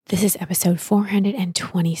This is episode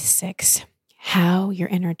 426, How Your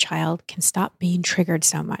Inner Child Can Stop Being Triggered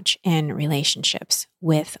So Much in Relationships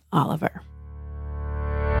with Oliver.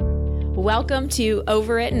 Welcome to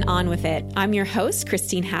Over It and On With It. I'm your host,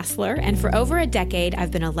 Christine Hassler, and for over a decade,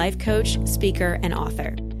 I've been a life coach, speaker, and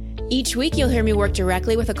author. Each week, you'll hear me work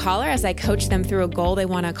directly with a caller as I coach them through a goal they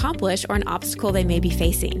want to accomplish or an obstacle they may be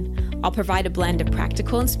facing. I'll provide a blend of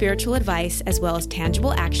practical and spiritual advice, as well as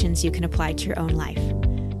tangible actions you can apply to your own life.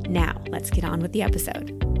 Now, let's get on with the episode.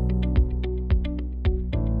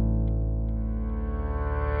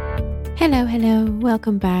 Hello.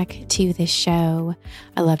 Welcome back to the show.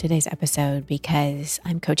 I love today's episode because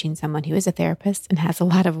I'm coaching someone who is a therapist and has a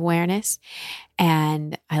lot of awareness.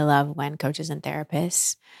 And I love when coaches and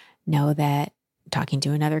therapists know that talking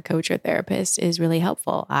to another coach or therapist is really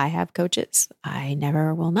helpful. I have coaches. I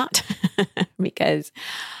never will not because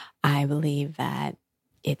I believe that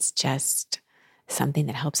it's just something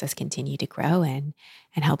that helps us continue to grow and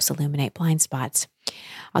helps illuminate blind spots.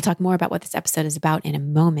 I'll talk more about what this episode is about in a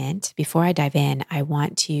moment. Before I dive in, I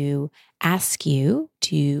want to ask you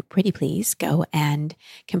to pretty please go and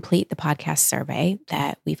complete the podcast survey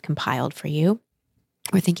that we've compiled for you.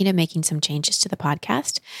 We're thinking of making some changes to the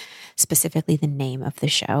podcast, specifically the name of the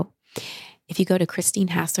show. If you go to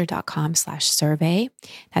christinehassler.com/survey,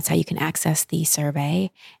 that's how you can access the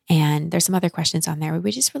survey. And there's some other questions on there where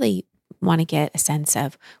we just really want to get a sense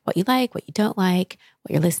of what you like, what you don't like,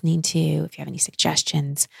 what you're listening to, if you have any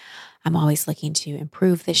suggestions. I'm always looking to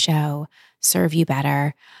improve the show, serve you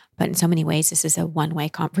better. But in so many ways, this is a one-way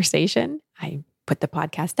conversation. I put the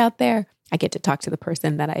podcast out there. I get to talk to the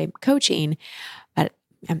person that I'm coaching. But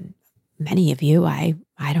many of you, I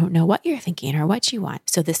don't know what you're thinking or what you want.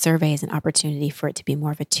 So this survey is an opportunity for it to be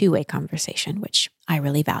more of a two-way conversation, which I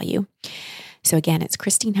really value. So again, it's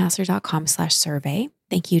christinehassler.com/survey.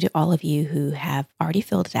 Thank you to all of you who have already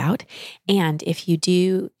filled it out. And if you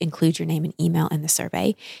do include your name and email in the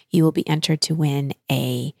survey, you will be entered to win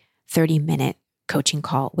a 30-minute coaching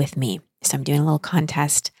call with me. So I'm doing a little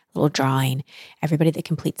contest, a little drawing. Everybody that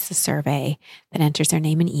completes the survey that enters their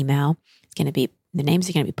name and email, the names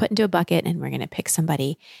are going to be put into a bucket, and we're going to pick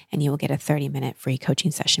somebody, and you will get a 30-minute free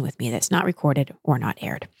coaching session with me that's not recorded or not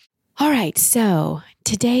aired. All right, so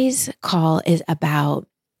today's call is about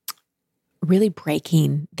really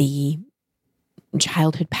breaking the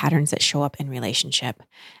childhood patterns that show up in relationship.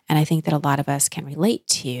 And I think that a lot of us can relate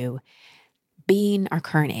to being our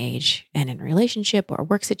current age and in a relationship or a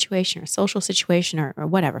work situation or social situation or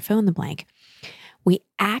whatever, fill in the blank. We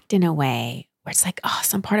act in a way where it's like,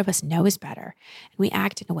 some part of us knows better. And we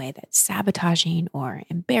act in a way that's sabotaging or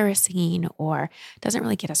embarrassing or doesn't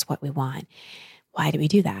really get us what we want. Why do we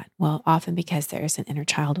do that? Well, often because there's an inner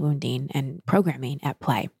child wounding and programming at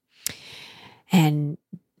play. And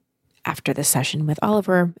after this session with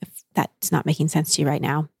Oliver, if that's not making sense to you right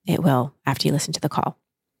now, it will after you listen to the call.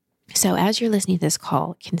 So as you're listening to this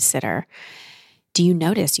call, consider, do you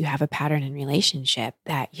notice you have a pattern in relationship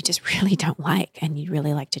that you just really don't like and you'd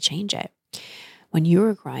really like to change it? When you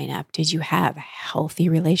were growing up, did you have healthy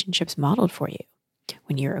relationships modeled for you?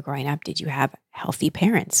 When you were growing up, did you have healthy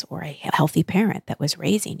parents or a healthy parent that was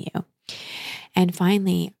raising you? And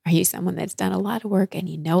finally, are you someone that's done a lot of work and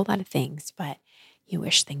you know a lot of things, but you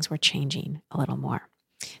wish things were changing a little more?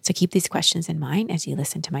 So keep these questions in mind as you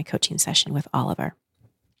listen to my coaching session with Oliver.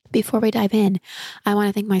 Before we dive in, I want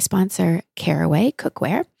to thank my sponsor, Caraway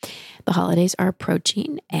Cookware. The holidays are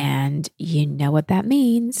approaching and you know what that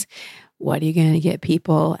means. What are you going to get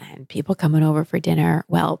people and people coming over for dinner?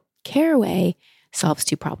 Well, Caraway solves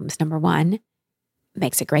two problems. Number one,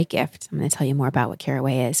 makes a great gift. I'm going to tell you more about what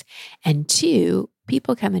Caraway is. And two,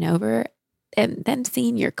 people coming over and them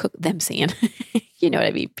seeing your you know what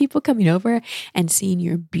I mean? People coming over and seeing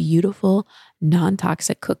your beautiful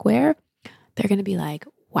non-toxic cookware, they're going to be like,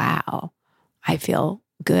 wow, I feel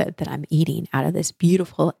good that I'm eating out of this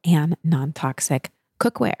beautiful and non-toxic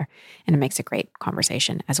cookware. And it makes a great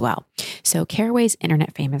conversation as well. So Caraway's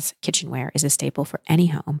internet famous kitchenware is a staple for any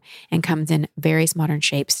home and comes in various modern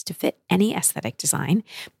shapes to fit any aesthetic design.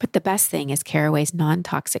 But the best thing is Caraway's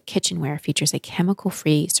non-toxic kitchenware features a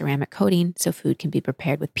chemical-free ceramic coating so food can be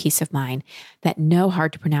prepared with peace of mind that no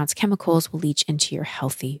hard to pronounce chemicals will leach into your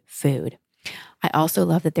healthy food. I also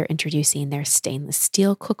love that they're introducing their stainless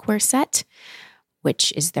steel cookware set,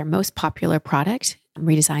 which is their most popular product,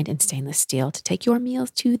 redesigned in stainless steel to take your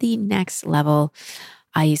meals to the next level.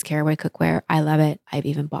 I use Caraway cookware. I love it. I've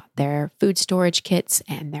even bought their food storage kits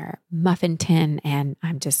and their muffin tin, and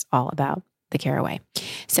I'm just all about the Caraway.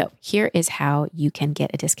 So here is how you can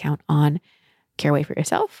get a discount on Caraway for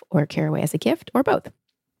yourself or Caraway as a gift or both.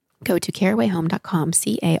 Go to carawayhome.com,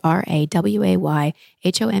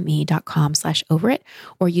 carawayhome.com/overit,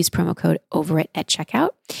 or use promo code overit at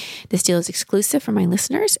checkout. This deal is exclusive for my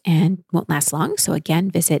listeners and won't last long. So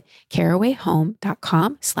again, visit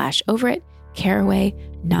carawayhome.com/overit. Caraway,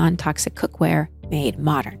 non-toxic cookware made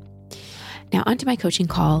modern. Now onto my coaching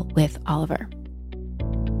call with Oliver.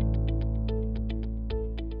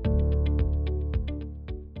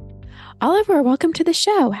 Oliver, welcome to the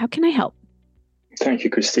show. How can I help? Thank you,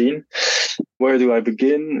 Christine. Where do I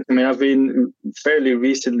begin? I mean, I've been fairly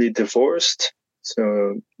recently divorced.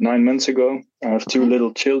 So 9 months ago, I have two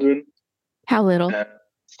little children. How little?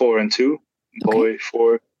 4 and 2. Boy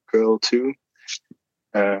 4, girl 2.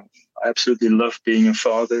 I absolutely love being a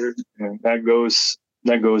father. That goes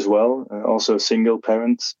well. Also, single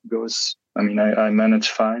parent goes. I mean, I manage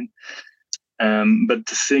fine. But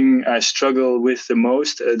the thing I struggle with the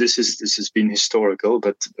most, this has been historical,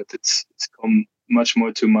 but it's come much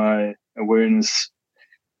more to my awareness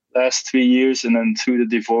last 3 years, and then through the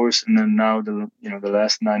divorce, and then now the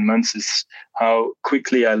last 9 months, is how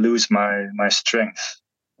quickly I lose my strength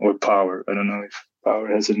or power. I don't know if power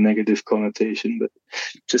has a negative connotation, but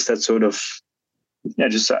just that sort of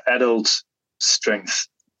just adult strength.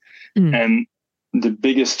 And the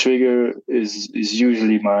biggest trigger is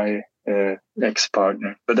usually my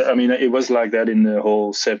ex-partner. But I mean, it was like that in the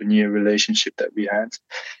whole 7-year relationship that we had.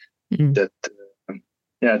 That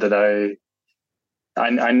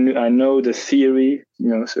I know the theory,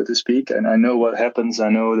 so to speak, and I know what happens. I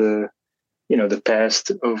know the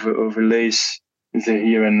past overlays the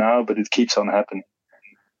here and now, but it keeps on happening.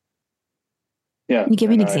 Yeah. Can you give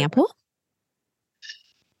me an example?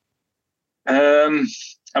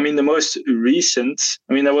 I mean, the most recent,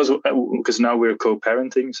 that was because now we're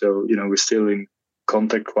co-parenting. So, we're still in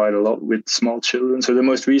contact quite a lot with small children. So the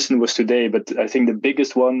most recent was today, but I think the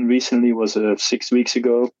biggest one recently was 6 weeks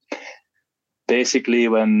ago. Basically,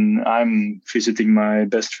 when I'm visiting my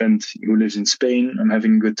best friend who lives in Spain, I'm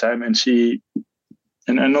having a good time, and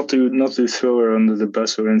not to throw her under the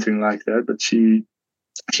bus or anything like that, but she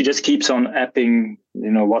just keeps on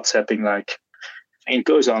WhatsApping, like, it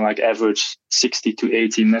goes on like average 60 to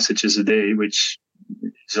 80 messages a day, which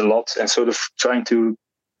is a lot, and sort of trying to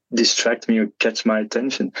distract me or catch my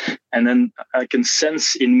attention. And then I can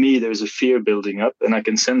sense in me there's a fear building up, and I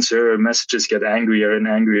can sense her messages get angrier and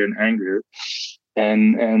angrier and angrier.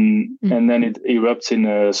 And then it erupts in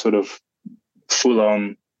a sort of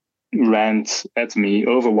full-on rant at me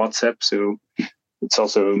over WhatsApp. So it's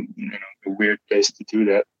also a weird place to do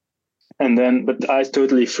that. And then, but I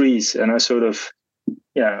totally freeze, and I sort of,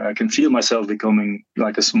 I can feel myself becoming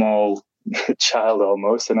like a small child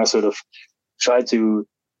almost. And I sort of try to,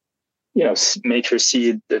 make her see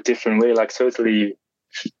it a different way, like totally,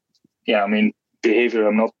 behavior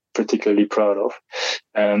I'm not particularly proud of.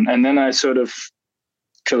 And then I sort of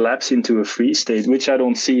collapse into a freeze state, which I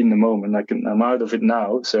don't see in the moment. I'm out of it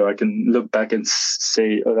now, so I can look back and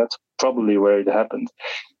say, oh, that's probably where it happened.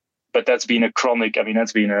 But that's been a chronic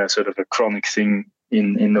sort of a chronic thing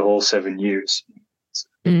in the whole 7 years.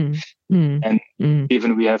 Even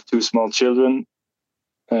we have 2 small children.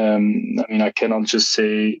 I cannot just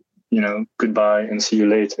say, goodbye and see you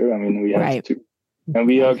later. I mean, we have to, and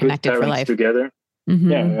we are good parents together.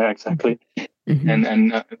 Yeah, exactly.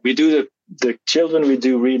 And we do the children, we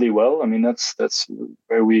do really well. I mean, that's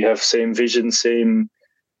where we have same vision, same,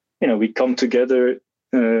 we come together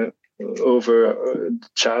over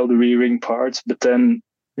child rearing parts, but then,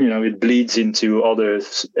 it bleeds into other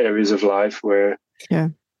areas of life where,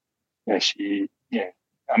 I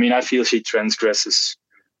feel she transgresses,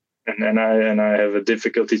 and I have a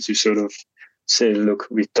difficulty to sort of say, look,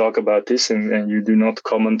 we talk about this, and you do not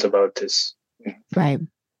comment about this. Right.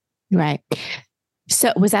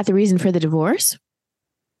 So was that the reason for the divorce?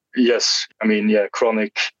 Yes.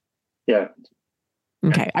 Chronic. Yeah.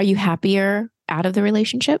 Okay. Are you happier out of the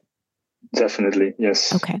relationship? Definitely.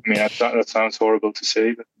 Yes. Okay. That sounds horrible to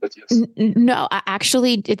say, but yes. No,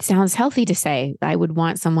 actually, it sounds healthy to say. I would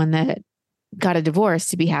want someone that got a divorce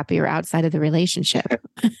to be happier outside of the relationship.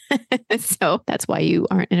 So that's why you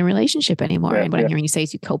aren't in a relationship anymore. And what I'm hearing you say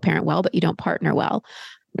is you co-parent well, but you don't partner well.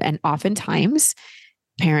 And oftentimes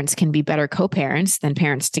parents can be better co-parents than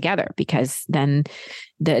parents together, because then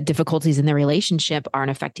the difficulties in the relationship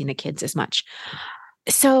aren't affecting the kids as much.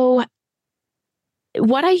 So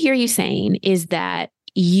what I hear you saying is that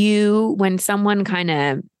when someone kind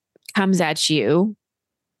of comes at you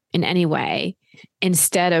in any way,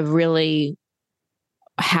 instead of really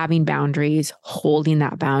having boundaries, holding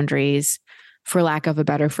that boundaries, for lack of a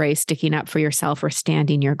better phrase, sticking up for yourself or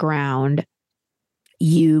standing your ground,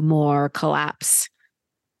 you more collapse,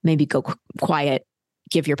 maybe go quiet,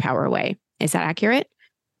 give your power away. Is that accurate?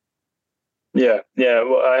 Yeah.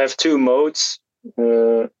 Well, I have two modes.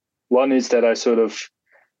 One is that I sort of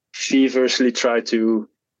feverishly try to,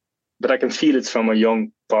 but I can feel it from a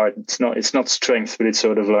young part. It's not strength, but it's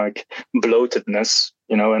sort of like bloatedness,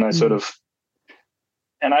 and I sort of,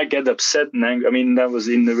 and I get upset and angry. I mean, that was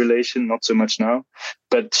in the relation, not so much now,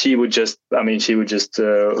 but she would just like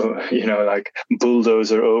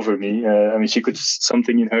bulldozer over me. She could,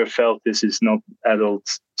 something in her felt this is not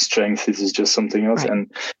adult strength. This is just something else. Right.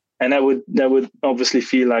 And that would obviously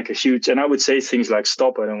feel like a huge, and I would say things like,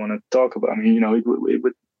 stop, I don't want to talk about, it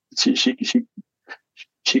would,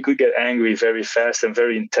 she could get angry very fast and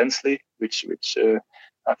very intensely, which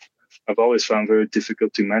I've always found very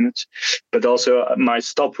difficult to manage. But also my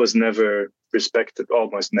stop was never respected,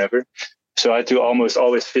 almost never. So I had to almost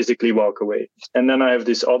always physically walk away. And then I have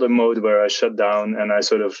this other mode where I shut down and I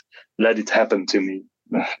sort of let it happen to me,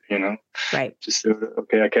 Right. Just,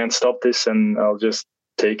 okay, I can't stop this and I'll just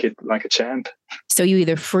take it like a champ. So you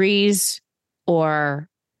either freeze or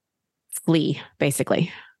flee,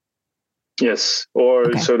 basically. Yes.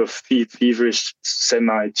 Or sort of feverish,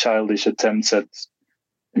 semi-childish attempts at,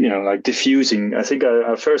 like diffusing. I think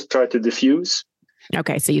I first tried to diffuse.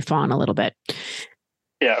 Okay. So you've fallen a little bit.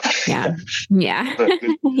 Yeah. Yeah.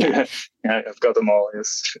 Yeah. I've got them all.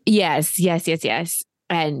 Yes. Yes.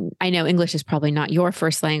 And I know English is probably not your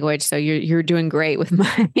first language, so you're doing great with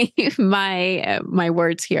my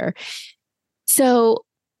words here. So,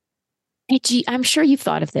 I'm sure you've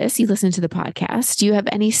thought of this. You listen to the podcast. Do you have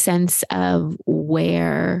any sense of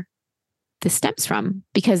where this stems from?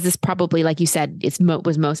 Because this probably, like you said,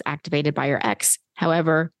 was most activated by your ex.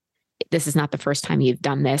 However, this is not the first time you've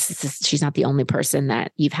done this. She's not the only person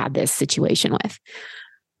that you've had this situation with.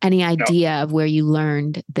 Any idea of where you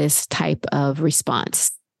learned this type of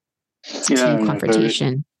response to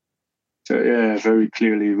confrontation? Very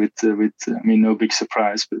clearly with no big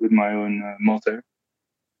surprise, but with my own mother.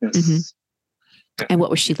 Yes. Mm-hmm. Yeah. And what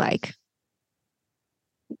was she like?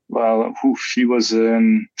 Well, she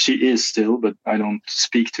is still, but I don't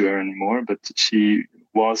speak to her anymore. But she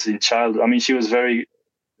was in childhood. She was very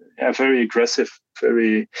aggressive.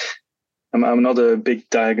 I'm not a big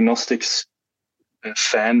diagnostics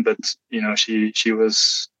fan, but she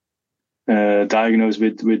was diagnosed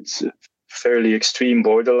with fairly extreme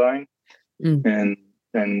borderline,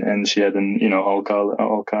 and she had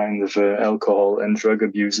all kinds of alcohol and drug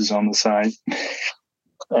abuses on the side,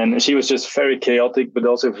 and she was just very chaotic, but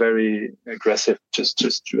also very aggressive, just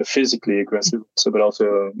physically aggressive. So, but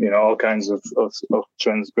also all kinds of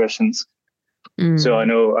transgressions. So I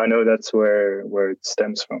know that's where it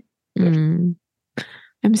stems from.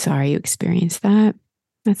 I'm sorry you experienced that.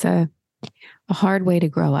 That's a hard way to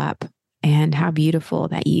grow up. And how beautiful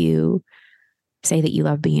that you say that you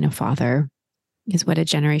love being a father is what a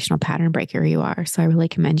generational pattern breaker you are. So I really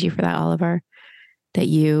commend you for that, Oliver, that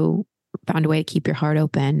you found a way to keep your heart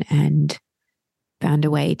open and found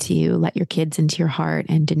a way to let your kids into your heart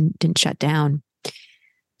and didn't shut down,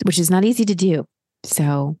 which is not easy to do.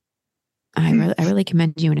 So I really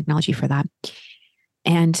commend you and acknowledge you for that.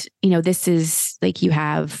 And, this is like, you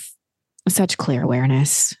have such clear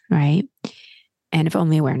awareness, right? And if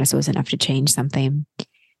only awareness was enough to change something.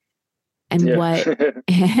 And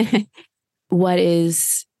what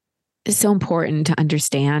is so important to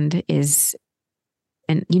understand is,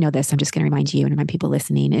 and this, I'm just going to remind you and remind people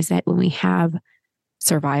listening, is that when we have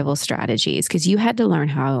survival strategies, because you had to learn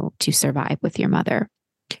how to survive with your mother,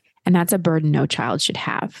 and that's a burden no child should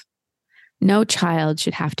have. No child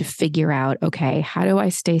should have to figure out, okay, how do I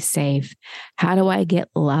stay safe? How do I get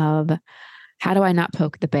love? How do I not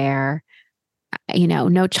poke the bear?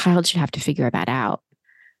 No child should have to figure that out.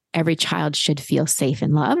 Every child should feel safe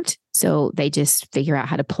and loved. So they just figure out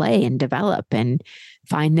how to play and develop and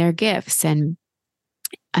find their gifts. And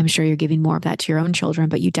I'm sure you're giving more of that to your own children,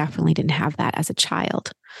 but you definitely didn't have that as a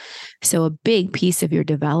child. So a big piece of your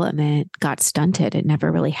development got stunted. It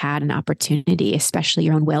never really had an opportunity, especially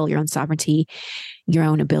your own will, your own sovereignty, your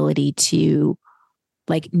own ability to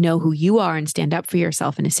know who you are and stand up for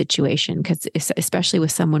yourself in a situation. Because especially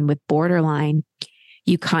with someone with borderline,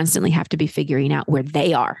 you constantly have to be figuring out where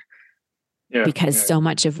they are. Because so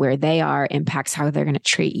much of where they are impacts how they're going to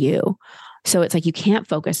treat you. So it's like, you can't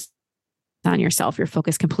focus on yourself. Your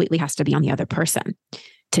focus completely has to be on the other person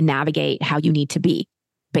to navigate how you need to be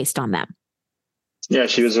based on them. Yeah,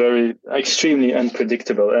 she was extremely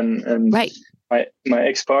unpredictable, and right. My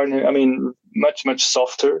ex-partner, much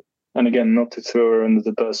softer. And again, not to throw her under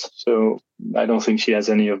the bus. So I don't think she has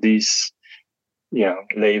any of these,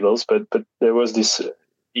 labels. But there was this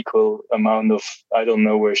equal amount of, I don't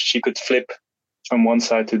know, where she could flip from one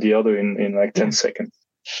side to the other in 10 seconds.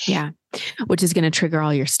 Yeah. Which is going to trigger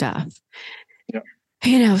all your stuff.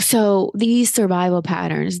 Yeah. So these survival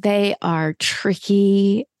patterns, they are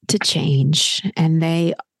tricky to change, and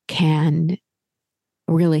they can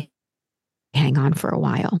really hang on for a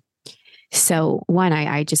while. So one,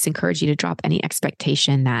 I just encourage you to drop any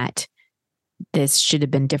expectation that this should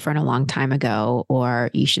have been different a long time ago, or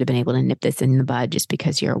you should have been able to nip this in the bud just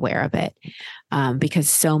because you're aware of it. Because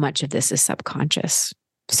so much of this is subconscious.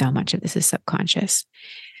 So much of this is subconscious.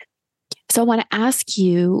 So I want to ask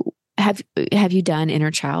you, have you done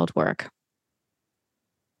inner child work?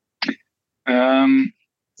 I mean,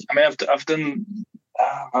 I've done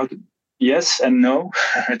yes and no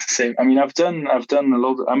at the same. I mean, I've done a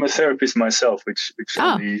lot. I'm a therapist myself, which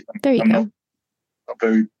really, there you I'm go. Not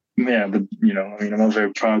very, yeah, but I mean, I'm not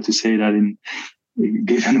very proud to say that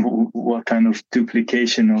given what kind of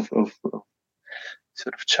duplication of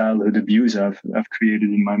sort of childhood abuse I've created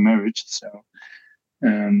in my marriage. So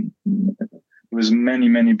there was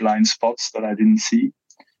many blind spots that I didn't see.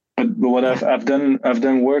 But what I've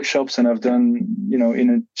done workshops, and I've done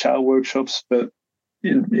inner child workshops, but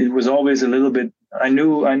it was always a little bit. I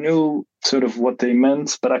knew sort of what they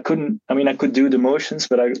meant, but I couldn't. I mean, I could do the motions,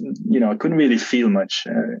 but I couldn't really feel much.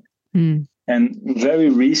 And very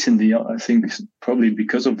recently, I think probably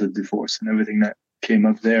because of the divorce and everything that came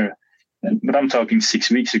up there, but I'm talking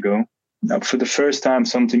 6 weeks ago. For the first time,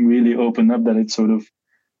 something really opened up, that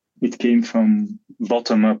it came from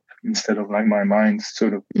bottom up instead of like my mind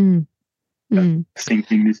sort of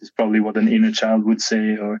thinking this is probably what an inner child would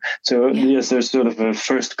say. Yes, there's sort of a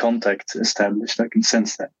first contact established. I can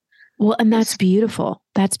sense that. Well, and that's beautiful.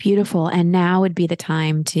 That's beautiful. And now would be the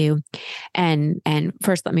time to, and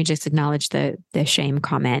first, let me just acknowledge the shame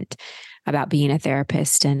comment about being a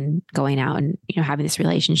therapist and going out and, having this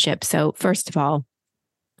relationship. So first of all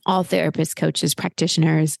therapists, coaches,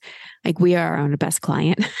 practitioners, like, we are our own best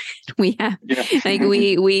client. We have, like,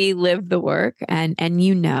 we live the work, and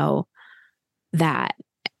that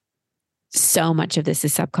so much of this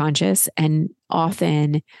is subconscious, and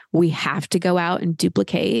often we have to go out and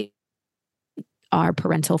duplicate our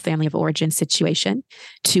parental family of origin situation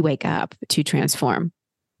to wake up, to transform.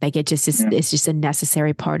 Like, it just is, it's just a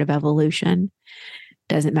necessary part of evolution.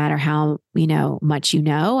 Doesn't matter how, much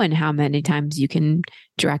and how many times you can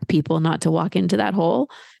direct people not to walk into that hole.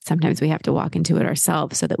 Sometimes we have to walk into it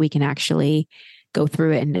ourselves so that we can actually go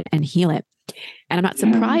through it and heal it. And I'm not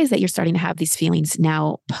surprised that you're starting to have these feelings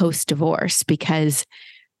now post-divorce, because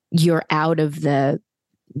you're out of the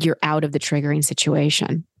triggering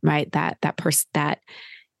situation, right? That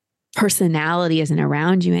personality isn't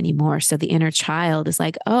around you anymore. So the inner child is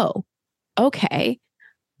like, oh, okay,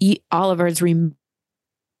 Oliver's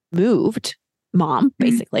removed, mom,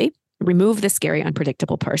 basically, remove the scary,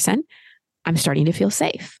 unpredictable person. I'm starting to feel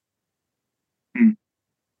safe.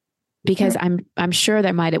 Because I'm sure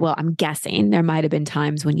I'm guessing there might have been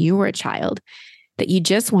times when you were a child that you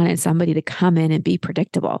just wanted somebody to come in and be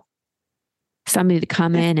predictable. Somebody to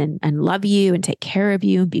come in and love you and take care of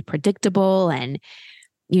you and be predictable and,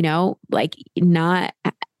 like, not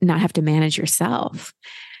have to manage yourself.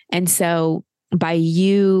 And so by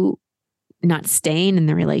you not staying in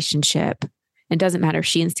the relationship, it doesn't matter if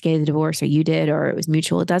she instigated the divorce or you did, or it was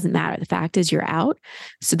mutual. It doesn't matter. The fact is you're out.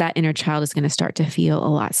 So that inner child is going to start to feel a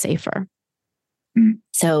lot safer.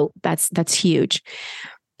 So that's huge.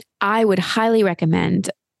 I would highly recommend.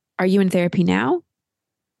 Are you in therapy now?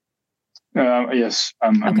 Yes,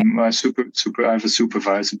 I'm super. I have a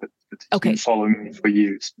supervisor, but he's been following me for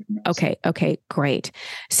years. Okay, great.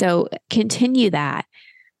 So continue that.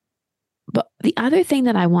 But the other thing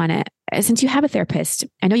that I want to, since you have a therapist,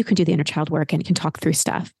 I know you can do the inner child work and can talk through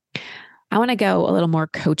stuff. I want to go a little more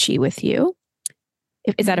coachy with you.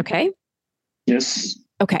 Is that okay? Yes.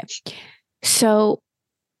 Okay. So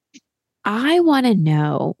I want to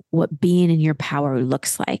know what being in your power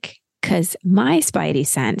looks like, because my spidey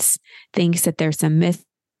sense thinks that there's some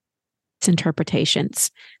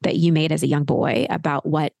misinterpretations that you made as a young boy about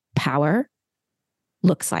what power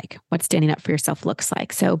looks like, what standing up for yourself looks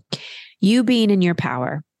like. So you being in your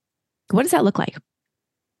power, what does that look like?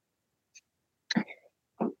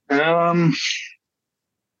 I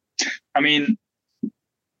mean,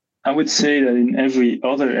 I would say that in every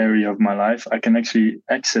other area of my life, I can actually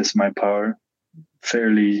access my power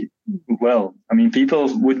fairly well. I mean,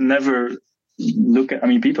 people would never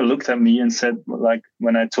people looked at me and said, like,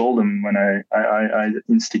 when I told them, when I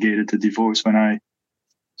instigated the divorce, when I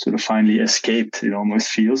sort of finally escaped, it almost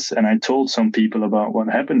feels, and I told some people about what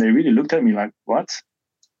happened, they really looked at me like, what?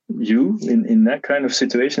 You in that kind of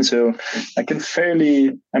situation? So I can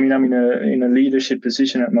fairly, I'm in a leadership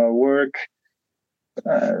position at my work.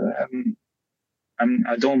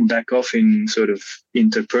 I don't back off in sort of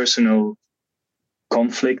interpersonal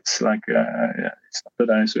conflicts. Like it's not that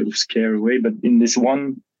I sort of scare away, but in this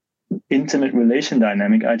one intimate relation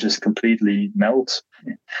dynamic, I just completely melt.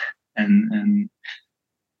 And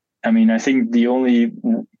I mean, I think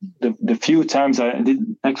the few times I did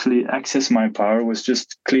actually access my power was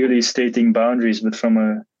just clearly stating boundaries, but from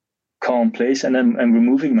a calm place, and then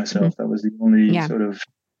removing myself. That was the only sort of.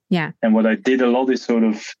 Yeah. And what I did a lot is sort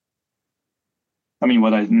of, I mean,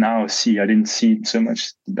 what I now see, I didn't see it so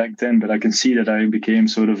much back then, but I can see that I became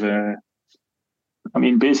sort of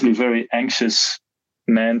basically very anxious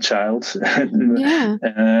man-child.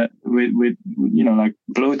 Yeah. With like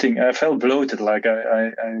bloating. I felt bloated, like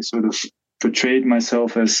I sort of portrayed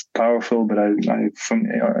myself as powerful, but I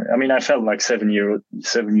felt like 7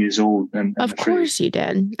 years old. And of course you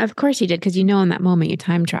did. Of course you did, because in that moment you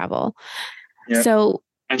time travel. Yeah. So.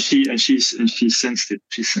 And she sensed it.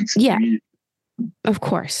 She sensed it. Yeah. Immediately. Of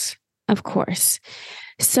course.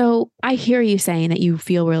 So I hear you saying that you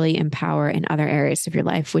feel really empowered in other areas of your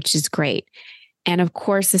life, which is great. And of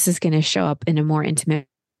course, this is going to show up in a more intimate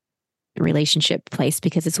relationship place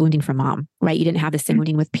because it's wounding from mom, right? You didn't have the same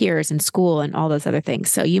wounding with peers and school and all those other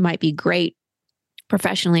things. So you might be great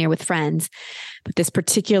professionally or with friends, but this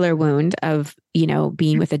particular wound of,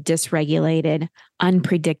 being with a dysregulated,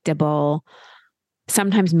 unpredictable,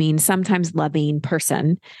 sometimes mean, sometimes loving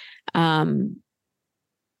person,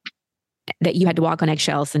 that you had to walk on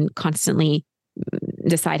eggshells and constantly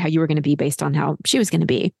decide how you were going to be based on how she was going to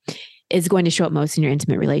be, is going to show up most in your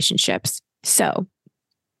intimate relationships. So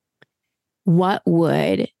what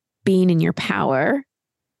would being in your power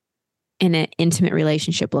in an intimate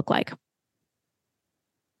relationship look like?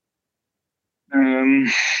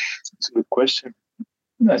 That's a good question.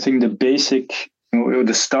 I think the basic, or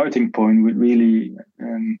the starting point would really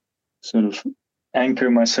sort of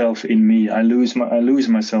anchor myself in me. I lose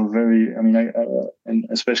myself very. And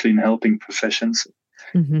especially in helping professions,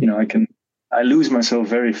 I lose myself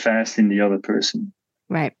very fast in the other person.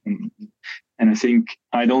 Right. And I think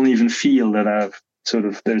I don't even feel that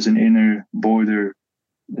there's an inner border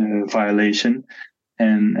violation,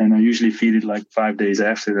 and I usually feel it like 5 days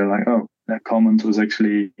after. They're like, oh, that comment was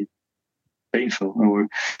actually painful.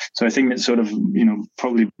 So I think it's sort of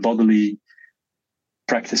probably bodily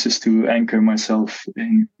practices to anchor myself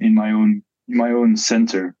in my own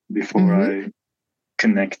center before I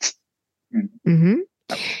connect. Mm-hmm.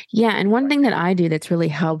 Yeah. And one thing that I do that's really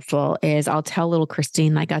helpful is I'll tell little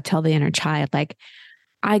Christine, like I'll tell the inner child, like,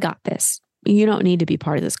 I got this. You don't need to be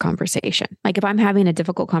part of this conversation. Like if I'm having a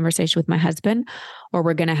difficult conversation with my husband, or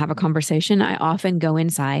we're going to have a conversation, I often go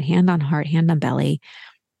inside, hand on heart, hand on belly,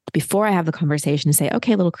 before I have the conversation and say,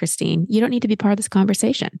 okay, little Christine, you don't need to be part of this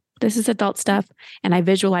conversation. This is adult stuff. And I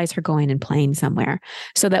visualize her going and playing somewhere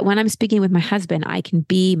so that when I'm speaking with my husband, I can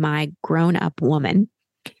be my grown-up woman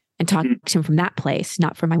and talk to him from that place,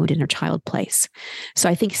 not from my wounded inner child place. So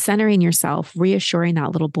I think centering yourself, reassuring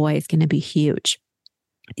that little boy is going to be huge.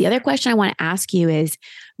 The other question I want to ask you is,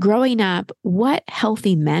 growing up, what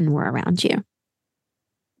healthy men were around you?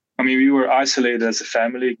 I mean, we were isolated as a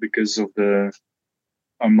family because of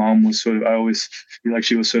our mom was I always feel like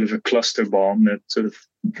she was sort of a cluster bomb that sort of,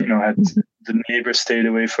 had the neighbors stayed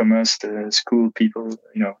away from us, the school people,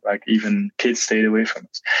 like even kids stayed away from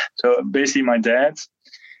us. So basically my dad,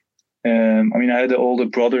 I had an older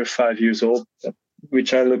brother, 5 years old,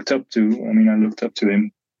 which I looked up to. I looked up to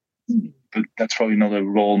him, but that's probably not a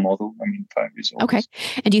role model. 5 years old. Okay.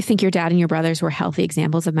 And do you think your dad and your brothers were healthy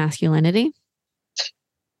examples of masculinity?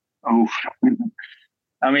 Oh,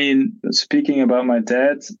 speaking about my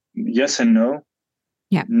dad, yes and no.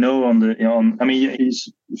 Yeah. No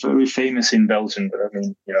he's very famous in Belgium, but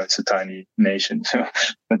it's a tiny nation. So,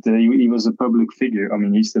 but he was a public figure.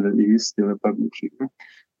 He's still a public figure.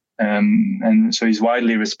 And so he's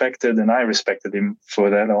widely respected, and I respected him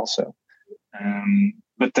for that also.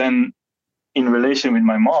 But then in relation with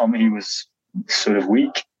my mom, he was sort of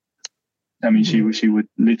weak. She would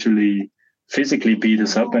literally physically beat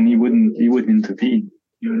us up, and he wouldn't intervene.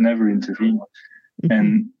 He would never intervene.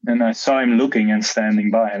 And I saw him looking and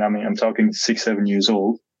standing by, and I'm talking 6, 7 years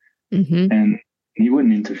old, and he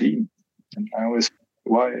wouldn't intervene. And I was,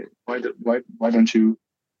 why don't you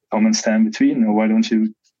come and stand between, or why don't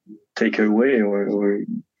you take her away, or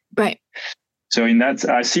right? So in that,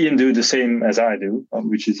 I see him do the same as I do,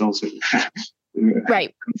 which is also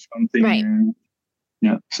right, confronting. Right.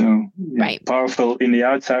 Right. Powerful in the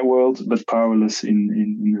outside world, but powerless in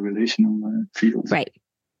the relational field.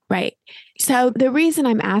 Right. So the reason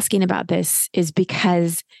I'm asking about this is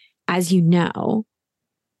because, as you know,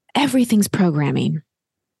 everything's programming.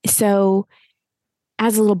 So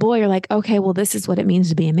as a little boy, you're like, okay, well, this is what it means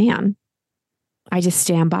to be a man. I just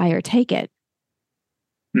stand by or take it.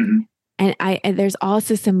 Mm-hmm. And there's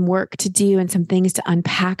also some work to do and some things to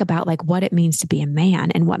unpack about like what it means to be a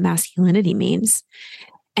man and what masculinity means.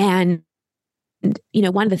 And,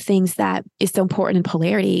 one of the things that is so important in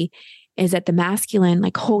polarity is that the masculine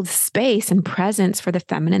like holds space and presence for the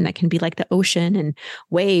feminine that can be like the ocean and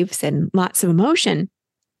waves and lots of emotion,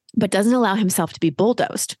 but doesn't allow himself to be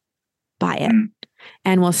bulldozed by it.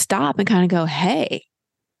 And will stop and kind of go, hey,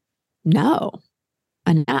 no,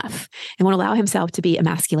 enough, and won't allow himself to be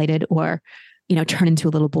emasculated or, turn into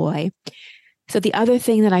a little boy. So the other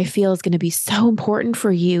thing that I feel is going to be so important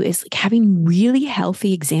for you is like having really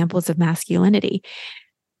healthy examples of masculinity.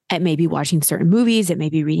 It may be watching certain movies, it may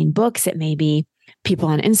be reading books, it may be people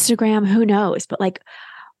on Instagram, who knows? But like,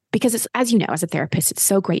 because it's, as you know, as a therapist, it's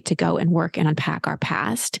so great to go and work and unpack our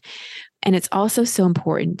past. And it's also so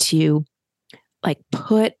important to like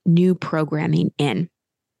put new programming in.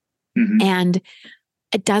 Mm-hmm. And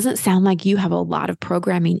it doesn't sound like you have a lot of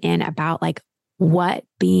programming in about like what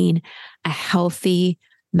being a healthy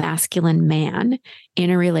masculine man in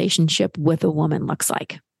a relationship with a woman looks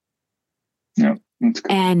like. Yeah, that's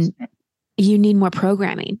good. And you need more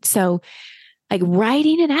programming. So like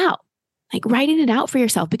writing it out for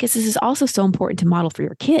yourself, because this is also so important to model for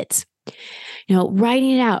your kids.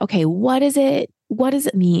 Writing it out. Okay, what does it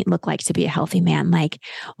look like to be a healthy man? Like,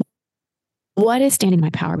 what does standing in my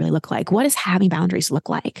power really look like? What does having boundaries look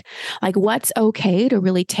like? Like, what's okay to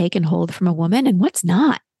really take and hold from a woman and what's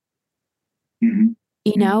not? Mm-hmm.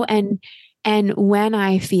 And when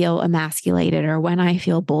I feel emasculated or when I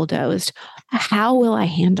feel bulldozed, how will I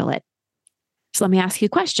handle it? So let me ask you a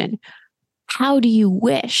question. How do you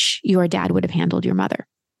wish your dad would have handled your mother?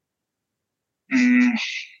 I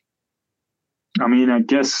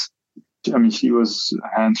guess she was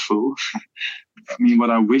a handful. What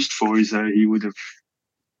I wished for is that he would have.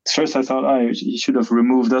 First, I thought he should have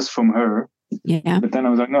removed us from her. Yeah. But then I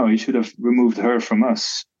was like, no, he should have removed her from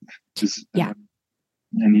us. Yeah.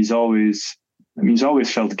 And he's always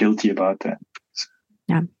felt guilty about that.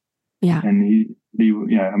 Yeah. Yeah. And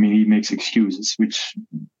he makes excuses, which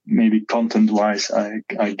maybe content-wise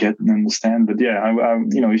I get and understand. But yeah,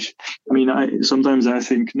 sometimes I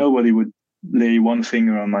think nobody would lay one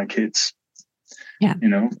finger on my kids. Yeah.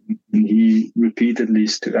 And he repeatedly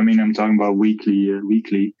I'm talking about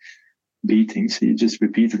weekly beatings. He just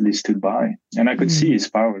repeatedly stood by, and I could see his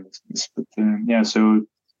powerlessness. But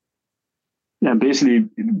basically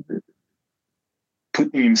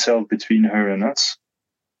putting himself between her and us,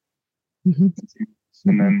 and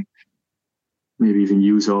then maybe even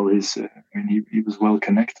use all his. He was well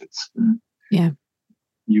connected.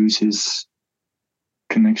 Use his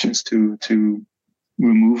connections to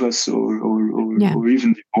remove us or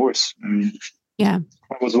even divorce. That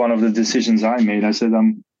was one of the decisions I made. I said,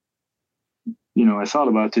 I thought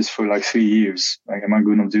about this for like 3 years. Like, am I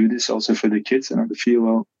going to do this also for the kids? And I feel,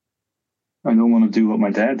 well, I don't want to do what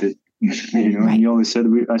my dad did. Right. And he always said,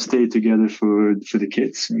 I stayed together for the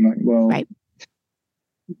kids. And like, well, right.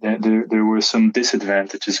 There were some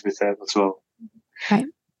disadvantages with that as well.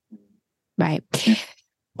 Right. Yeah.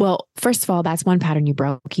 Well, first of all, that's one pattern you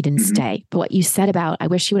broke. You didn't stay. But what you said about, I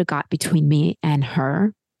wish you would have got between me and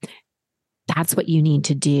her, that's what you need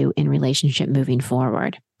to do in relationship moving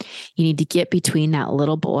forward. You need to get between that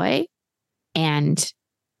little boy and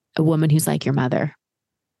a woman who's like your mother.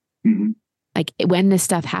 Mm-hmm. Like when this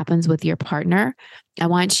stuff happens with your partner, I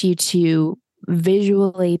want you to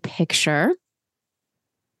visually picture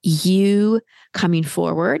you coming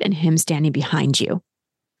forward and him standing behind you.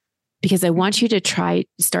 Because I want you to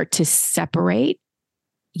start to separate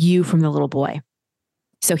you from the little boy.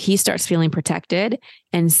 So he starts feeling protected.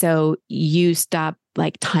 And so you stop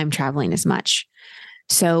like time traveling as much.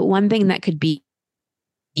 So one thing that could be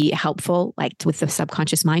helpful, like with the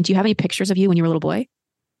subconscious mind, do you have any pictures of you when you were a little boy?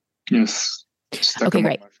 Yes. Okay,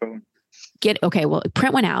 great.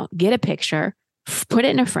 Print one out, get a picture, put it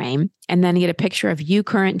in a frame, and then get a picture of you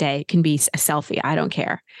current day. It can be a selfie. I don't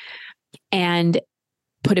care. And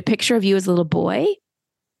put a picture of you as a little boy,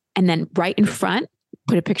 and then right in front,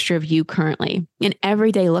 put a picture of you currently. And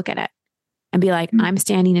every day look at it and be like, I'm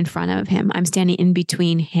standing in front of him. I'm standing in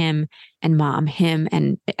between him and mom, him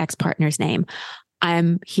and ex-partner's name.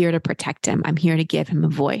 I'm here to protect him. I'm here to give him a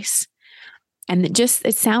voice. And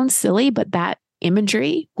it sounds silly, but that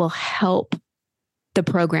imagery will help the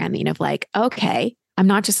programming of like, okay, I'm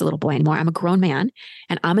not just a little boy anymore. I'm a grown man,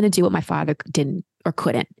 and I'm going to do what my father didn't or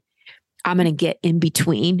couldn't. I'm going to get in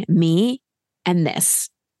between me and this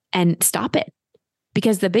and stop it.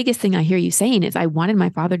 Because the biggest thing I hear you saying is I wanted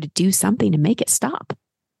my father to do something to make it stop.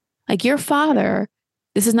 Like your father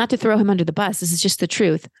This is not to throw him under the bus. This is just the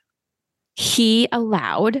truth. He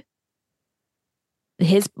allowed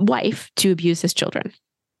his wife to abuse his children.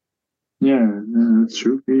 Yeah, that's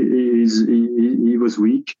true. He was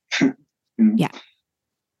weak. You know? Yeah.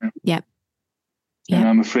 Yep. And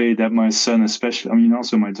I'm afraid that my son, especially, I mean,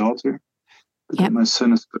 also my daughter, but that my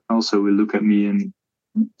son also will look at me and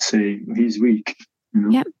say, he's weak. You know?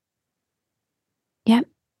 Yep. Yep.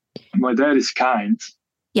 My dad is kind.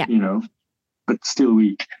 Yeah. You know, but still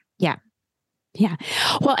weak. Yeah. Yeah.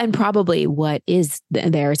 Well, and probably what is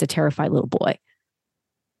there is a terrified little boy.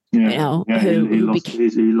 Yeah. You know, he lost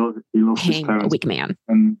his parents. A weak man.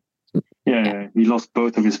 And he lost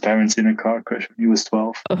both of his parents in a car crash when he was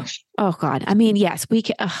 12. Oh God. I mean, yes, we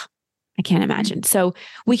can, I can't imagine. So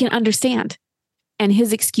we can understand. And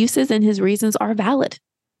his excuses and his reasons are valid.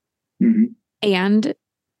 Mm-hmm. And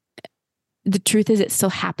the truth is it still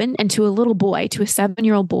happened. And to a little boy, to a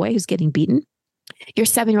 7-year-old boy who's getting beaten, your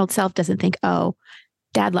 7-year-old self doesn't think, oh,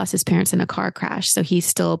 dad lost his parents in a car crash, so he's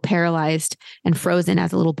still paralyzed and frozen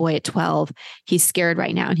as a little boy at 12. He's scared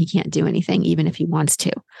right now and he can't do anything, even if he wants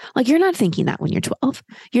to. Like, you're not thinking that when you're 12.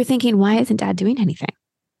 You're thinking, why isn't dad doing anything?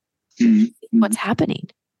 Mm-hmm. What's happening?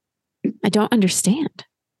 I don't understand.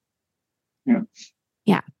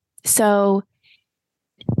 Yeah. So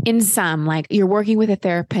in sum, like, you're working with a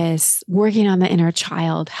therapist, working on the inner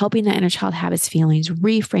child, helping the inner child have its feelings,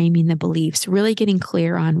 reframing the beliefs, really getting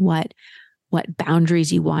clear on what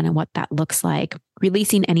boundaries you want and what that looks like,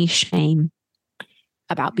 releasing any shame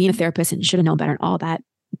about being a therapist and should have known better and all that,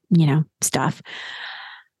 stuff.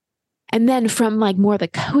 And then from like more the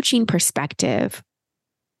coaching perspective,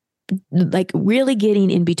 like really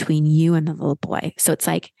getting in between you and the little boy. So it's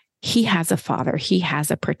like, he has a father, he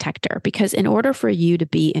has a protector, because in order for you to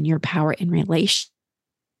be in your power in relationship,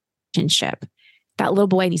 that little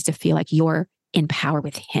boy needs to feel like you're in power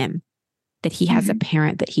with him, that he has a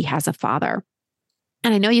parent, that he has a father.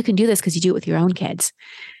 And I know you can do this because you do it with your own kids.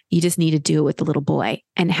 You just need to do it with the little boy.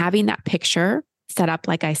 And having that picture set up,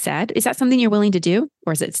 like I said, is that something you're willing to do,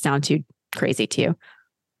 or does it sound too crazy to you?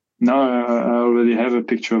 No, I already have a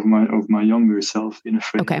picture of my younger self in a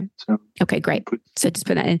frame. Okay. So okay, great. So just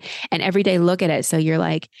put that in, and every day look at it. So you're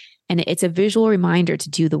like, and it's a visual reminder to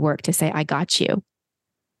do the work, to say, I got you.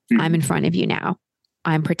 Mm-hmm. I'm in front of you now.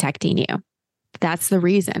 I'm protecting you. That's the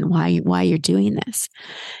reason why you're doing this.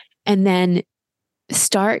 And then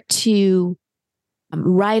start to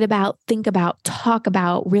write about, think about, talk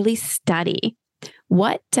about, really study,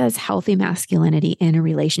 what does healthy masculinity in a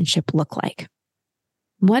relationship look like?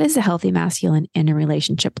 What does a healthy masculine in a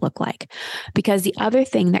relationship look like? Because the other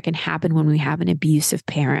thing that can happen when we have an abusive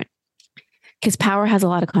parent, because power has a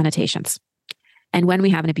lot of connotations. And when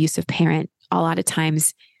we have an abusive parent, a lot of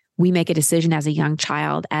times we make a decision as a young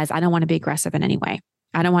child as, I don't want to be aggressive in any way.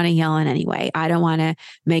 I don't want to yell in any way. I don't want to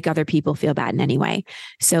make other people feel bad in any way.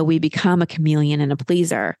 So we become a chameleon and a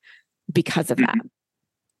pleaser because of that.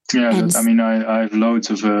 Yeah, I have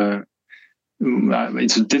loads of,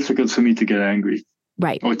 it's difficult for me to get angry.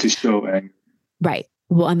 Right. Or to show anger. Right.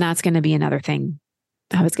 Well, and that's going to be another thing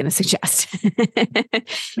I was going to suggest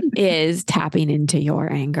is tapping into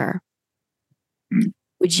your anger. Mm.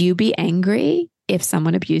 Would you be angry if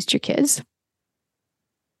someone abused your kids?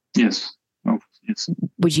 Yes. Oh, yes.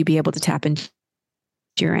 Would you be able to tap into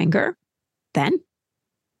your anger then?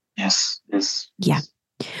 Yes. Yes. Yeah.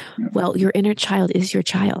 Well, your inner child is your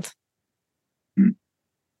child. Mm.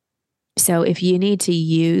 So if you need to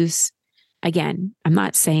use, again, I'm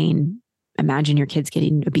not saying imagine your kids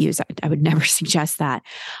getting abused. I would never suggest that.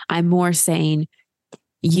 I'm more saying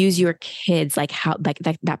use your kids like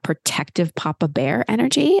that protective Papa Bear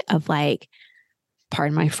energy of like,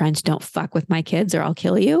 pardon my French, don't fuck with my kids or I'll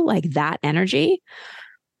kill you. Like that energy.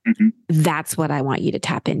 Mm-hmm. That's what I want you to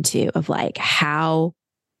tap into, of like how,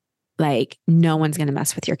 like, no one's going to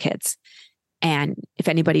mess with your kids. And if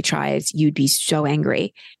anybody tries, you'd be so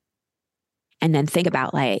angry. And then think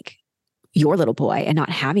about like your little boy and not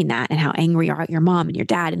having that, and how angry you are at your mom and your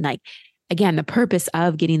dad. And like, again, the purpose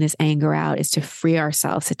of getting this anger out is to free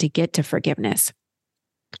ourselves, to get to forgiveness.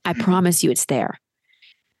 I promise you it's there.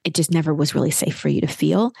 It just never was really safe for you to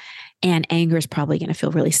feel. And anger is probably going to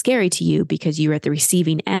feel really scary to you because you were at the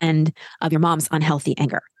receiving end of your mom's unhealthy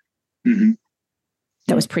anger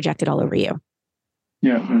that was projected all over you.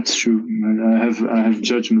 Yeah, that's true. I have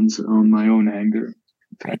judgments on my own anger.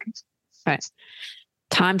 Right.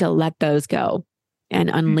 Time to let those go and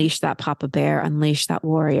unleash that Papa Bear, unleash that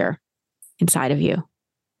warrior inside of you.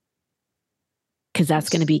 Because that's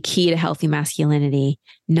going to be key to healthy masculinity,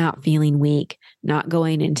 not feeling weak, not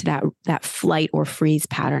going into that flight or freeze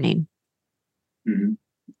patterning. Mm-hmm.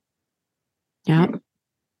 Yeah.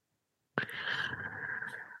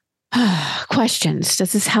 Questions.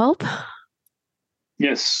 Does this help?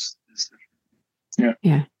 Yes. Yeah.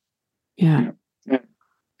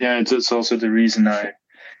 It's also the reason I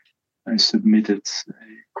submitted a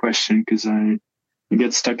question, because I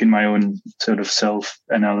get stuck in my own sort of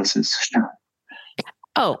self-analysis.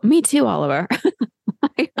 Oh, me too, Oliver.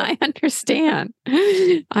 I understand.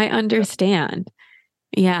 I understand.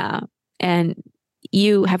 Yeah. And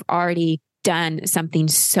you have already done something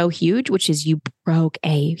so huge, which is you broke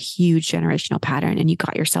a huge generational pattern and you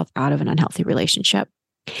got yourself out of an unhealthy relationship.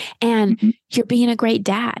 And you're being a great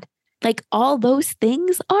dad. Like, all those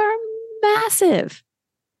things are massive.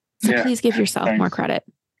 So please give yourself more credit.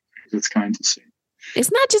 That's kind to say.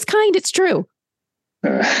 It's not just kind, it's true.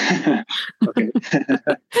 Okay.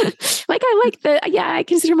 I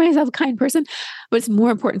consider myself a kind person, but it's more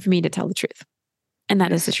important for me to tell the truth. And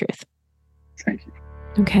that is the truth. Thank you.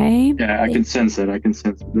 Okay. Yeah, I can sense that.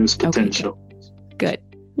 There's potential. Okay, good.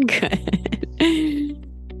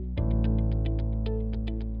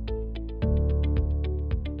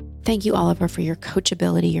 Thank you, Oliver, for your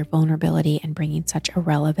coachability, your vulnerability, and bringing such a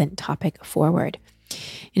relevant topic forward.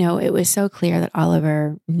 It was so clear that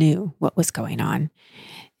Oliver knew what was going on.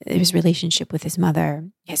 His relationship with his mother,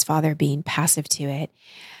 his father being passive to it.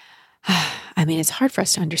 I mean, it's hard for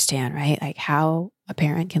us to understand, right? Like, how a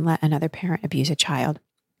parent can let another parent abuse a child.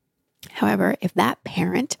 However, if that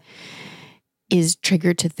parent is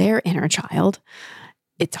triggered to their inner child,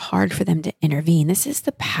 it's hard for them to intervene. This is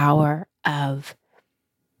the power of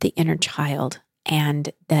the inner child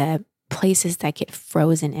and the places that get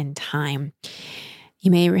frozen in time. You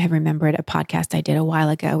may have remembered a podcast I did a while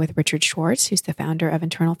ago with Richard Schwartz, who's the founder of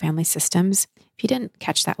Internal Family Systems. If you didn't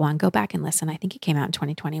catch that one, go back and listen. I think it came out in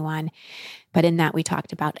 2021. But in that, we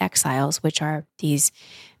talked about exiles, which are these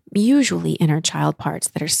usually inner child parts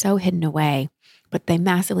that are so hidden away, but they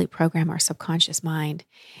massively program our subconscious mind,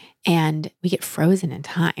 and we get frozen in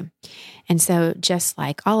time. And so just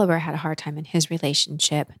like Oliver had a hard time in his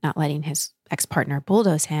relationship, not letting his ex-partner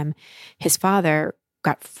bulldoze him, his father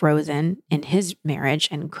got frozen in his marriage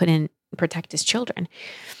and couldn't protect his children.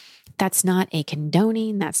 That's not a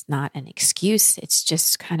condoning. That's not an excuse. It's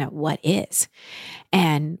just kind of what is.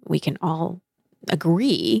 And we can all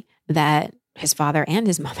agree that his father and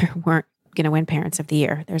his mother weren't going to win Parents of the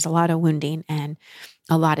Year. There's a lot of wounding and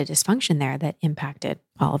a lot of dysfunction there that impacted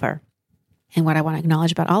Oliver. And what I want to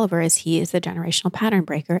acknowledge about Oliver is he is the generational pattern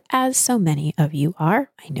breaker, as so many of you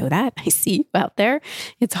are. I know that. I see you out there.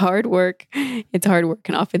 It's hard work. It's hard work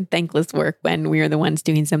and often thankless work when we are the ones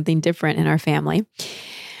doing something different in our family.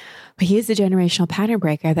 But he is the generational pattern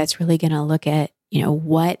breaker that's really going to look at,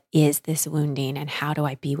 what is this wounding and how do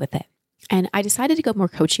I be with it? And I decided to go more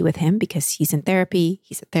coachy with him because he's in therapy,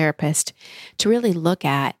 he's a therapist, to really look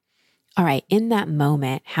at, all right, in that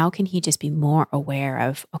moment, how can he just be more aware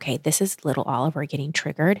of, okay, this is little Oliver getting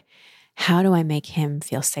triggered. How do I make him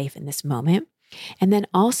feel safe in this moment? And then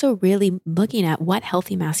also really looking at what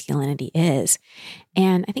healthy masculinity is.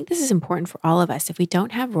 And I think this is important for all of us. If we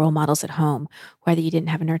don't have role models at home, whether you didn't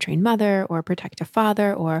have a nurturing mother or a protective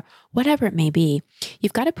father or whatever it may be,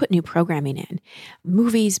 you've got to put new programming in.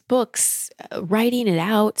 Movies, books, writing it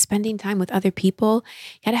out, spending time with other people.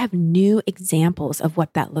 You got to have new examples of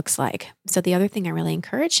what that looks like. So the other thing I really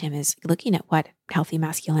encourage him is looking at what healthy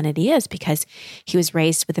masculinity is, because he was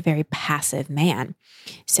raised with a very passive man.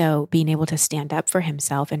 So being able to stand up for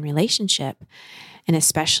himself in relationship, and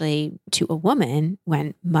especially to a woman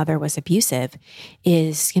when mother was abusive,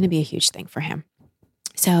 is going to be a huge thing for him.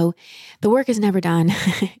 So the work is never done.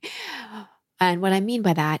 And what I mean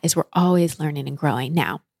by that is we're always learning and growing.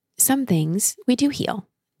 Now, some things we do heal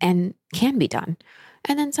and can be done.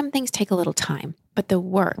 And then some things take a little time. But the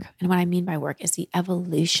work, and what I mean by work, is the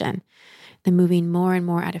evolution, the moving more and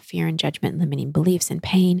more out of fear and judgment, limiting beliefs and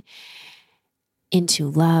pain into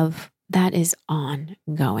love, that is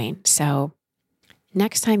ongoing. So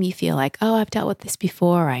next time you feel like, oh, I've dealt with this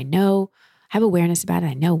before, I know, I have awareness about it,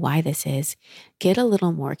 I know why this is, get a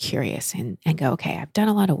little more curious and go, okay, I've done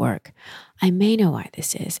a lot of work. I may know why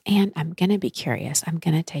this is, and I'm going to be curious. I'm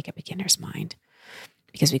going to take a beginner's mind,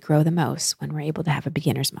 because we grow the most when we're able to have a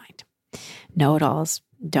beginner's mind. Know-it-alls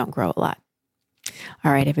don't grow a lot.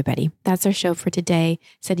 All right, everybody, that's our show for today.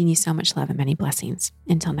 Sending you so much love and many blessings.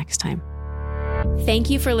 Until next time. Thank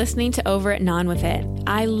you for listening to Over It and On With It.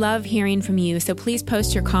 I love hearing from you, so please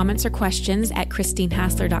post your comments or questions at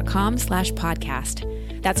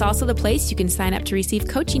christinehassler.com/podcast. That's also the place you can sign up to receive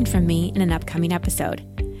coaching from me in an upcoming episode.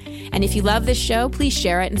 And if you love this show, please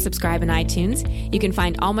share it and subscribe in iTunes. You can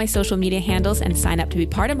find all my social media handles and sign up to be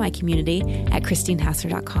part of my community at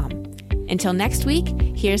christinehassler.com. Until next week,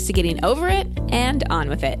 here's to getting over it and on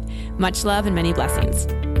with it. Much love and many blessings.